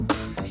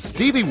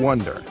Stevie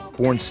Wonder,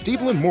 born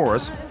Stevland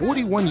Morris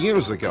 41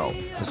 years ago,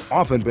 has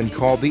often been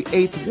called the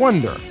eighth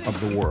wonder of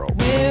the world.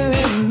 We're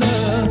in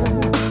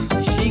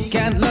love. She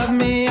can't love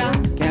me, I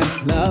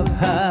can't love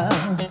her.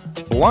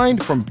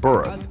 Blind from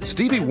birth,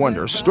 Stevie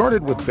Wonder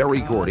started with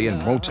Berry Gordy in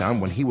Motown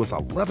when he was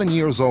 11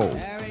 years old.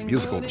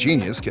 Musical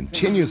genius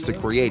continues to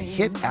create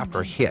hit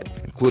after hit,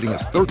 including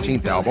his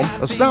 13th album,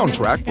 a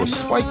soundtrack for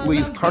Spike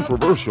Lee's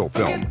controversial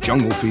film,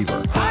 Jungle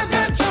Fever. I've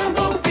got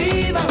jungle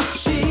fever,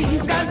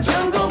 she's got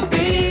jungle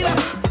fever,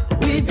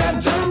 we've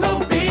got jungle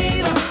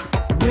fever,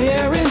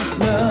 we're in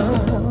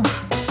love.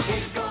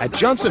 At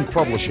Johnson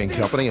Publishing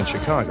Company in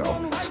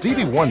Chicago,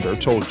 Stevie Wonder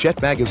told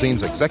Jet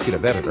Magazine's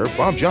executive editor,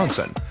 Bob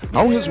Johnson,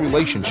 how his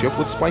relationship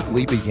with Spike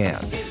Lee began.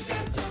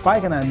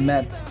 Spike and I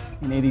met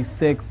in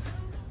 '86.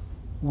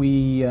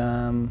 We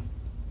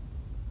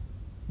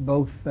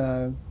both,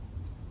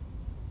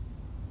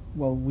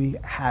 we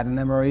had an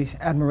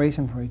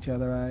admiration for each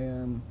other. I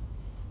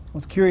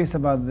was curious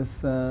about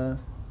this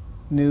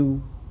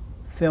new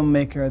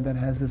filmmaker that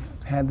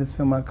had this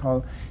film out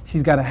called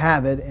She's Gotta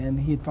Have It, and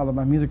he had followed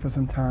my music for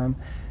some time.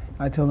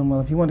 I told him, well,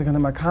 if he wanted to come to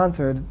my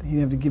concert, he'd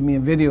have to give me a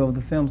video of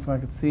the film so I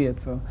could see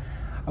it. So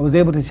I was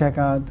able to check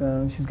out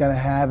She's Gotta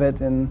Have It,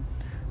 and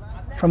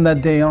from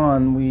that day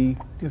on, we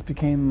just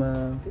became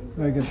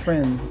very good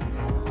friends.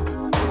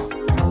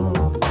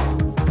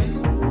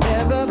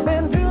 Never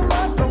been too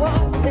much for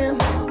watching.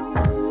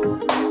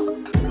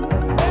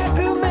 There's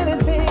too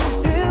many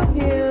things to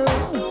view.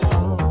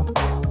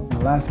 In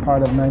the last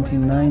part of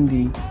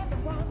 1990,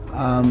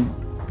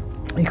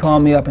 he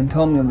called me up and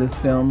told me of this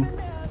film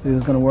that he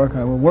was going to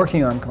we're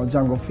working on, called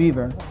Jungle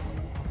Fever.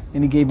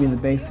 And he gave me the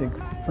basic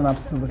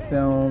synopsis of the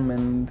film,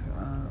 and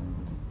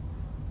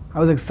I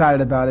was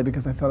excited about it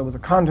because I felt it was a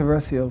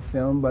controversial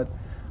film, but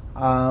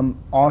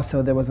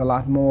also there was a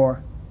lot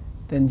more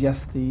than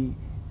just the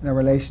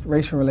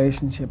racial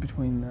relationship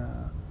between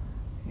a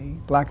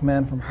black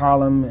man from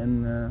Harlem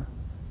and a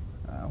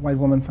white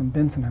woman from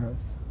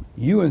Bensonhurst.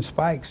 You and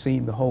Spike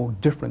seem to hold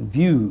different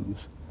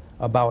views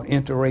about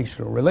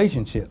interracial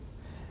relationships.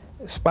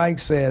 Spike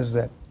says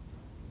that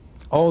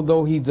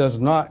although he does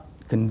not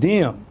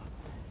condemn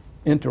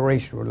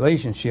interracial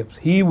relationships,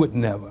 he would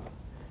never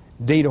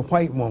date a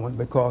white woman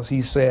because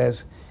he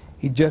says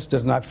he just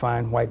does not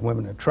find white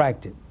women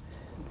attractive.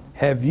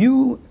 Have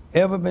you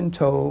ever been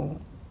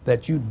told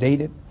that you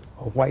dated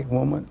a white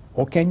woman,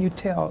 or can you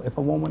tell if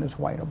a woman is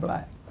white or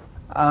black?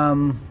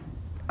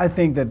 I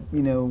think that,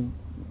 you know,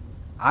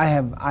 I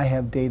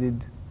have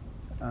dated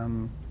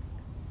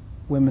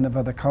women of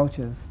other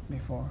cultures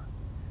before,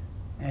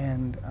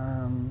 and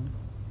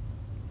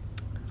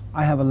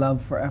I have a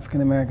love for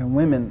African American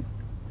women,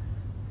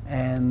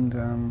 and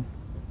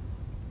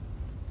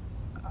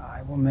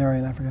I will marry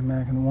an African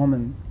American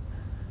woman,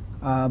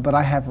 but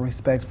I have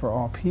respect for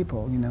all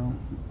people, you know,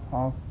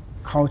 all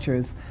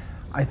cultures.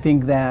 I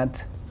think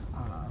that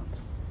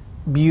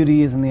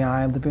beauty is in the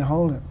eye of the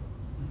beholder.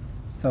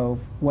 So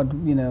what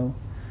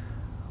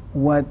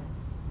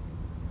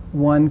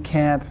one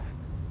can't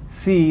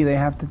see, they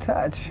have to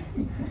touch.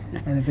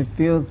 And if it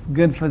feels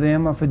good for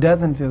them, or if it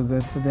doesn't feel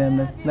good for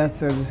them, that's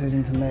their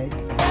decision to make.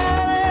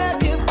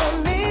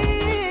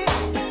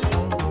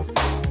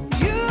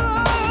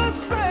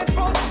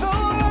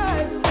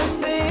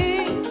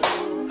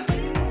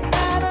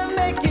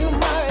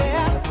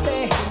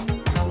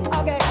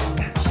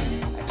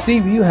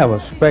 Steve, you have a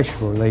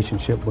special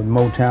relationship with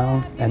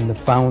Motown and the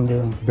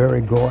founder, Berry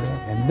Gordy,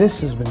 and this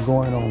has been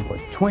going on for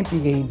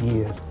 28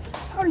 years.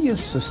 How do you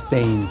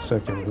sustain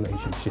such a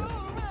relationship?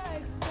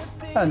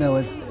 I know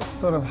it's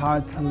sort of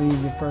hard to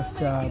leave your first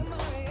job.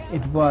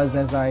 It was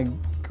as I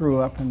grew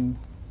up and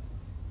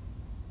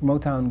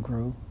Motown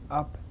grew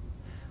up.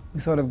 We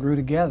sort of grew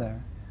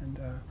together, and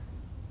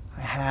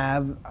I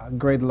have a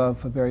great love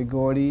for Berry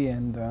Gordy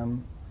and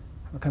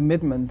a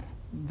commitment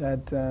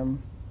that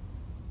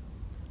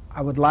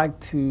I would like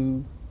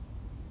to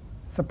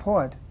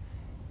support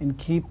and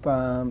keep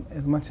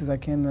as much as I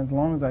can, as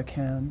long as I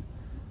can,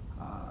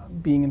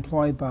 being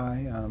employed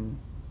by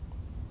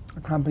a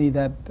company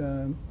that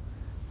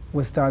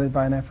was started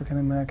by an African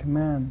American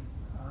man.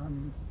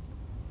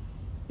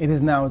 It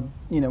has now,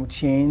 you know,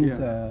 changed.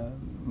 Yeah.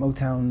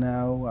 Motown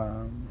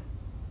now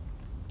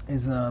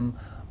is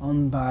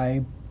owned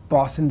by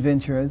Boston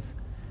Ventures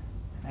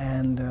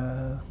and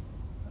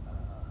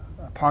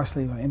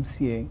partially by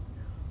MCA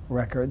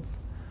Records.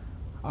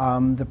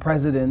 The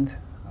president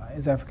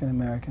is African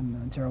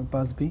American, Gerald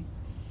Busby.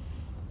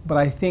 But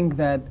I think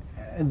that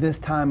at this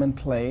time and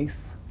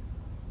place,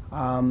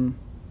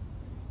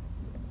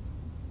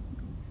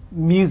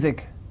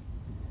 music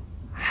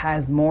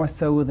has more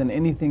so than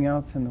anything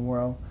else in the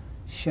world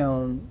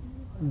shown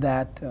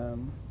that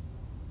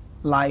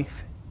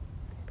life,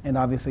 and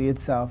obviously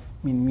itself,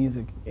 meaning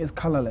music, is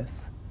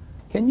colorless.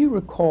 Can you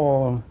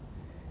recall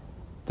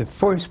the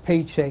first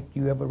paycheck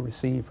you ever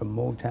received from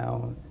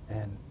Motown,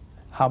 and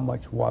how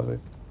much was it,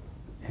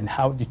 and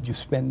how did you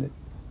spend it?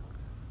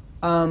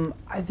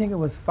 I think it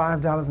was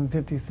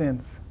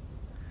 $5.50,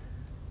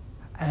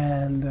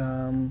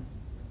 and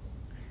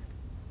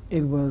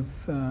it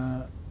was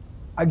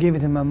I gave it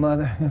to my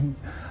mother.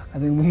 I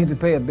think we had to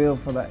pay a bill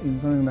for that. It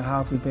was only in the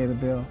house we paid a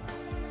bill.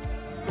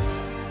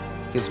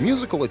 His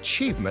musical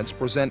achievements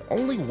present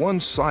only one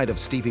side of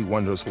Stevie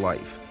Wonder's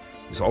life.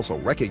 He's also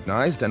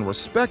recognized and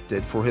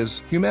respected for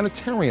his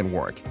humanitarian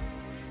work.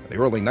 In the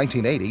early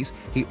 1980s,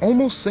 he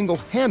almost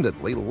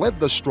single-handedly led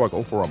the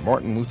struggle for a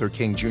Martin Luther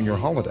King Jr.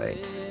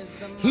 holiday.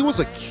 He was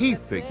a key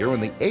figure in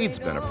the AIDS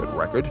benefit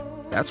record,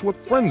 That's What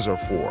Friends Are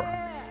For,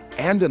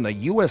 and in the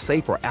USA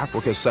for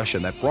Africa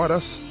session that brought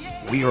us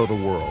We Are the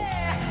World.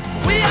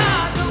 We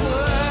are the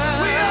world.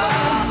 We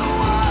are the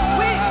world.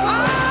 We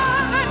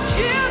are the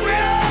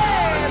children.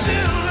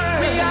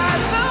 We are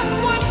the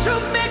ones who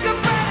make a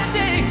brighter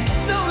day.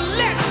 So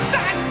let's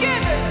start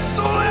giving.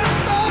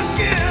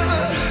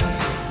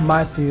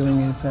 My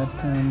feeling is that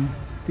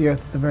the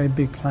Earth is a very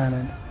big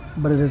planet,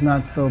 but it is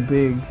not so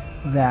big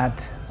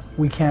that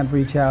we can't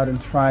reach out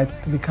and try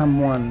to become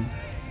one,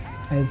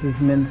 as is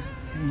meant,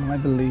 in my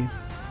belief,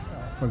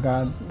 for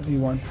God that He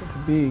wants it to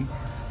be.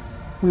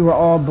 We were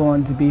all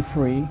born to be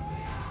free.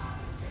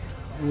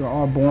 We were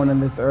all born on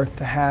this earth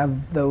to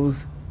have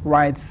those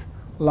rights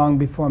long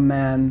before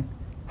man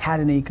had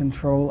any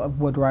control of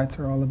what rights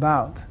are all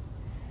about.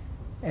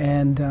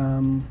 And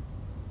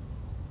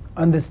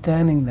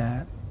understanding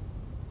that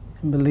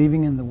and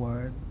believing in the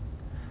Word,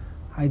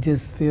 I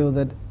just feel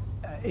that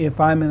if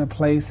I'm in a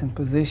place and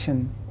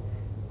position,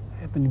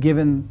 I've been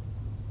given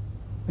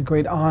the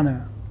great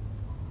honor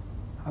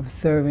of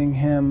serving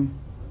Him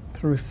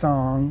through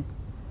song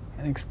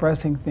and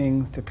expressing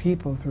things to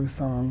people through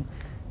song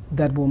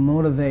that will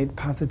motivate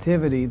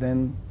positivity,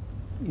 then,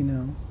 you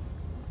know,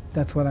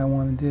 that's what I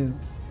want to do.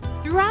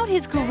 Throughout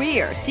his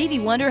career, Stevie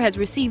Wonder has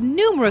received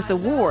numerous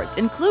awards,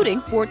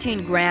 including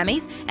 14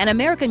 Grammys, an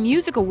American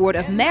Music Award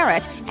of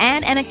Merit,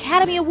 and an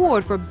Academy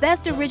Award for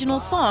Best Original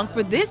Song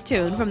for this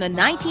tune from the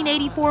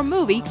 1984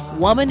 movie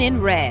Woman in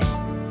Red.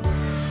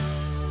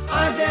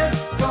 I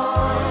just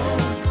called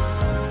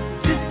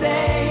to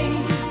say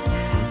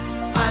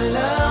I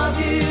love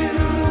you.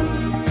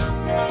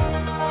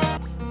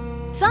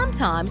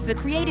 Sometimes the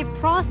creative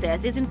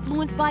process is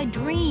influenced by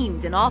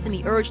dreams, and often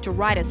the urge to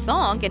write a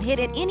song can hit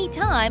at any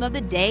time of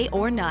the day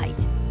or night.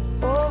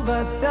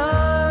 Over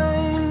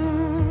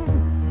time,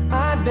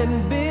 I've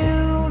been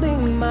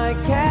building my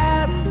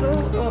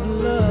castle of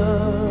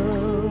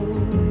love,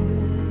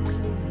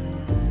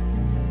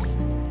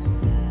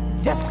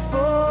 just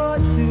for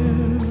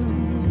two,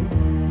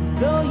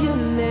 though you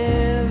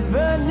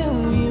never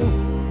knew you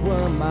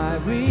were my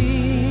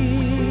reason.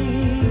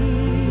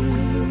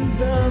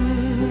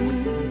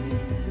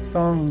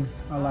 Songs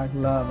are like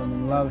love. I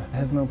mean, love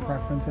has no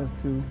preference as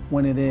to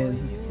when it is.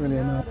 It's really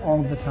an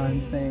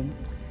all-the-time thing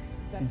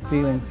and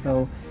feeling.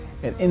 So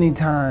at any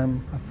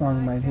time, a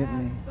song might hit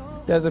me.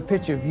 There's a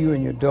picture of you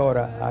and your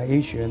daughter,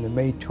 Aisha, in the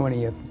May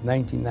 20th,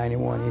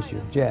 1991 issue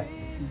of Jet.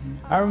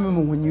 I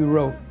remember when you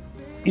wrote,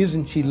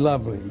 "Isn't She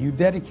Lovely?" You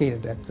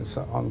dedicated that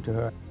song to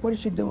her. What is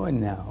she doing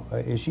now?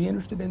 Is she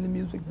interested in the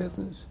music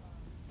business?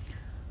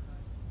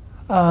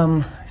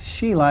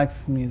 She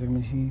likes music. I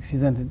mean,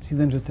 she's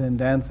interested in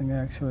dancing,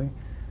 actually.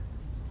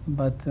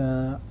 But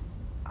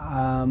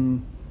I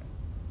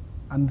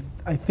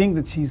think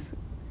that she's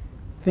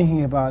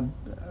thinking about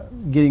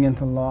getting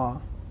into law.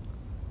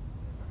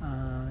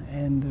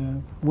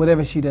 And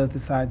whatever she does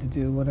decide to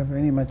do, whatever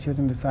any of my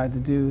children decide to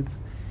do, it's,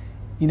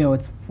 you know,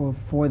 it's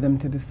for them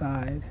to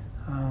decide.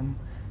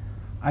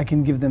 I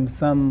can give them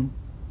some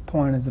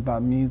pointers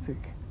about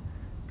music.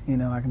 You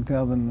know, I can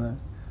tell them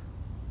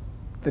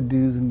the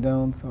do's and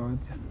don'ts, or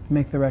just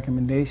make the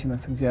recommendation, a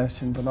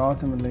suggestion, but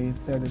ultimately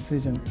it's their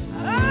decision.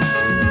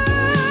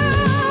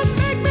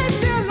 Make me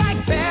feel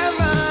like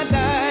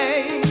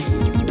paradise.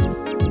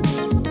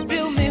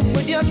 Fill me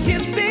with your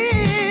kisses.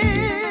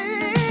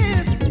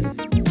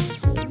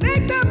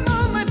 Make the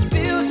moment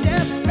feel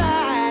just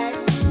right.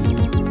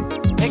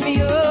 Take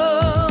me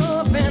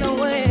up and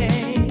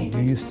away.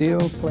 Do you still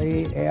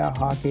play air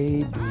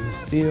hockey? Do you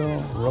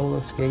still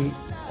roller skate?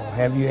 Or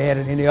have you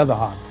added any other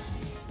hobbies?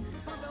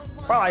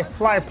 Well, I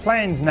fly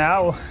planes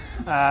now.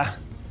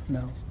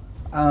 No.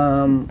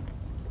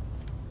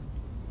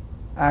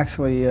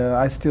 Actually,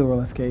 I still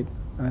roller skate,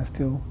 and I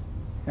still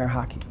air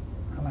hockey.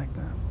 I like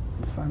that.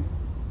 It's fun.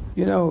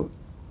 You know,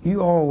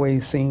 you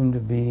always seem to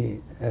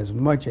be as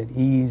much at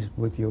ease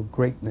with your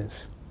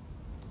greatness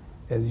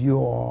as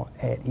you are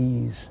at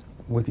ease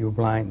with your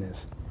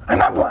blindness. I'm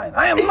not blind.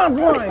 I am not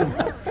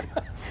blind.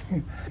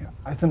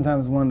 I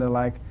sometimes wonder,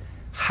 like,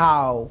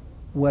 how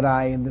would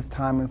I, in this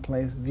time and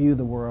place, view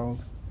the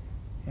world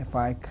if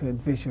I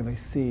could visually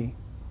see?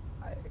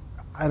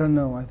 I don't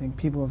know. I think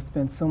people have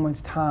spent so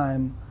much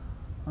time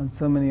on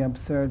so many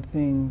absurd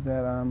things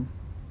that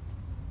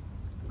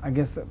I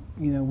guess,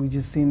 you know, we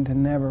just seem to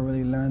never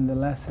really learn the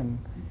lesson,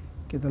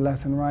 get the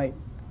lesson right.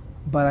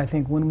 But I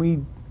think when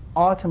we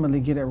ultimately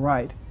get it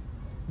right,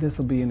 this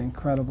will be an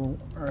incredible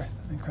earth,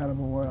 an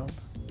incredible world.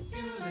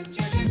 You're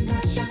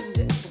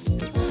the